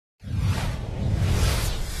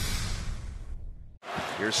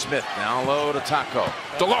Here's Smith down low to Tacko.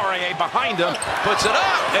 Delorier behind him, puts it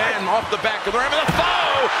up and off the back of the rim. And the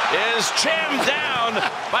foul is jammed down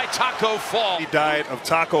by Tacko Fall. He died of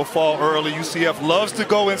Tacko Fall early. UCF loves to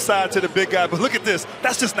go inside to the big guy, but look at this.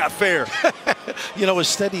 That's just not fair. You know, a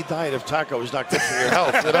steady diet of taco is not good for your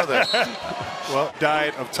health. You know that. Well,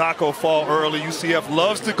 died of Tacko Fall early. UCF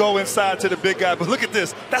loves to go inside to the big guy, but look at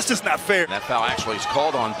this. That's just not fair. That foul actually is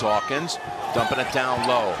called on Dawkins. Dumping it down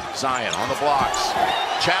low. Zion on the blocks.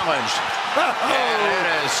 Challenged. And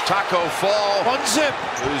it is Tacko Fall. One zip.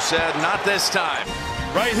 Who said not this time.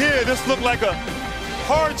 Right here, this looked like a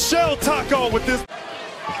hard shell taco with this.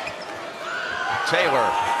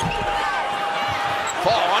 Taylor.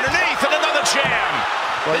 Fall underneath and another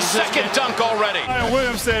jam. His second dunk already. Ryan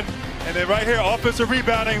Williamson, and then right here, offensive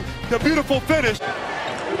rebounding. The beautiful finish.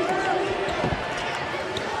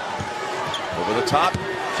 Over the top.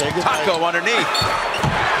 Tacko underneath.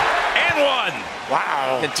 And one.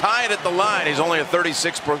 Wow. And tie it at the line. He's only a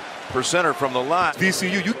 36%er from the line.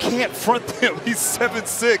 VCU, you can't front him. He's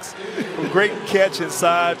 7'6". Great catch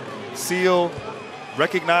inside. Seal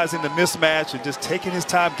recognizing the mismatch and just taking his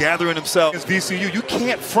time gathering himself. It's VCU, you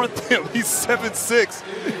can't front him. He's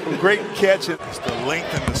 7'6". Great catch. It's the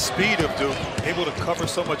length and the speed of Duke, able to cover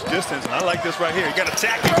so much distance. And I like this right here. You got to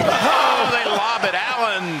attack him. Oh, they lob it.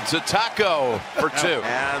 Allen to Tacko for two.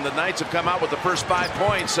 And the Knights have come out with the first 5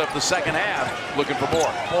 points of the second half, looking for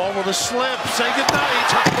more. Ball with a slip. Say goodnight.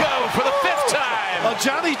 Tacko for the 5th time. Well,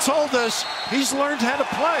 Johnny told us he's learned how to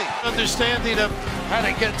play. Understanding of how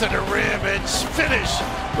to get to the rim and finish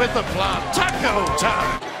with the plop. Tacko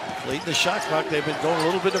time. Leading the shot clock, they've been going a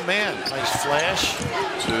little bit of man. Nice flash.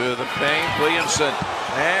 To the paint, Williamson.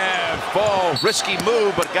 And Fall, risky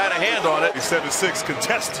move, but got a hand on it. He's 7'6",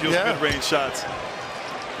 contest those mid-range shots.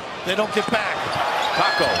 They don't get back.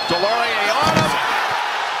 Tacko, Delorier on him.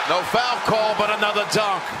 No foul call, but another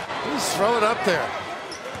dunk. He's throwing up there.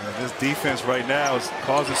 And this defense right now is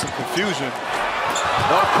causing some confusion.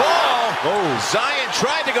 No call. Oh. Zion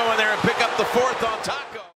tried to go in there and pick up the 4th